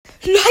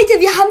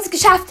wir haben es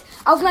geschafft.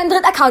 Auf meinem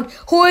dritten Account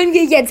holen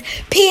wir jetzt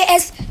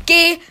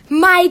PSG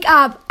Mike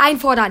ab.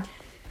 Einfordern.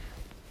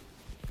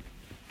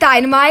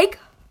 Deine Mike.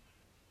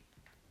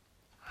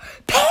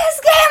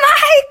 PSG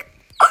Mike.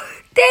 Oh,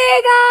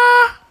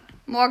 Digga.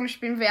 Morgen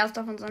spielen wir erst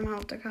auf unserem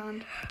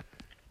Hauptaccount.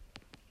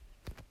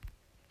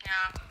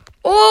 Ja.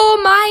 Oh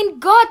mein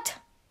Gott.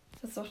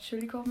 Das ist doch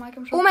chillig auf Mike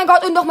im Shop. Oh mein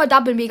Gott. Und nochmal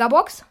Double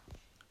Megabox.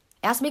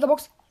 Erste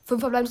Megabox. 5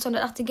 verbleibende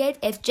 218 Geld.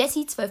 11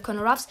 Jesse. 12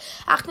 Conor Ruffs.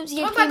 58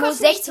 Und mal Primo. kurz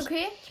 60.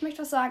 okay? Ich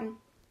möchte was sagen.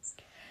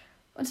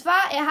 Und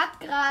zwar, er hat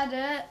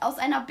gerade aus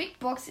einer Big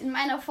Box in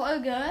meiner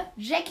Folge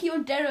Jackie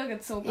und Daryl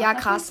gezogen. Ja,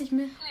 Das krass. wusste ich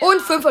mir.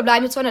 Und 5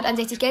 verbleibende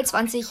 261 Geld.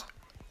 20.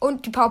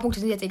 Und die Powerpunkte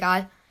sind jetzt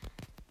egal.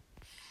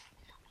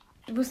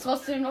 Du bist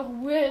trotzdem noch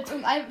wild.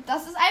 Und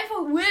das ist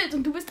einfach wild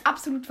und du bist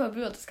absolut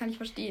verwirrt. Das kann ich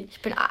verstehen.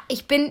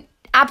 Ich bin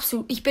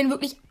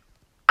wirklich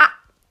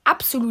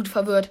absolut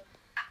verwirrt.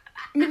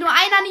 Mit nur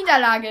einer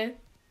Niederlage.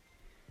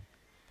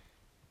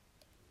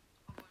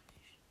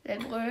 Der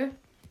Brüll.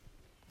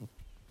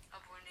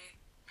 Obwohl, nee.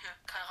 Ja,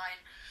 kann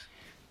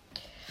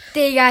rein.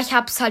 Digga, ich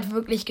hab's halt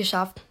wirklich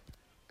geschafft.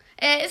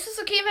 Ist es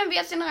okay, wenn wir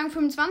jetzt den Rang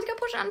 25er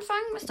Push anfangen,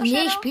 Mr. Nee,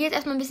 Shadow? ich spiele jetzt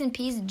erstmal ein bisschen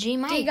PSG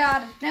Mike.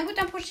 Digga, na gut,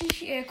 dann pushe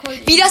ich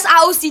Cold. Wie das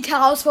aussieht,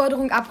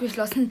 Herausforderung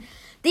abgeschlossen.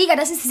 Digga,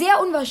 das ist sehr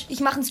unwahrscheinlich. Ich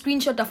mache einen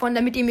Screenshot davon,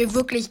 damit ihr mir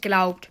wirklich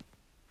glaubt.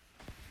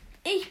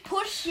 Ich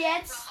push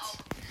jetzt.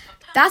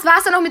 Das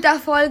war's dann noch mit der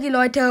Folge,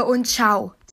 Leute, und ciao.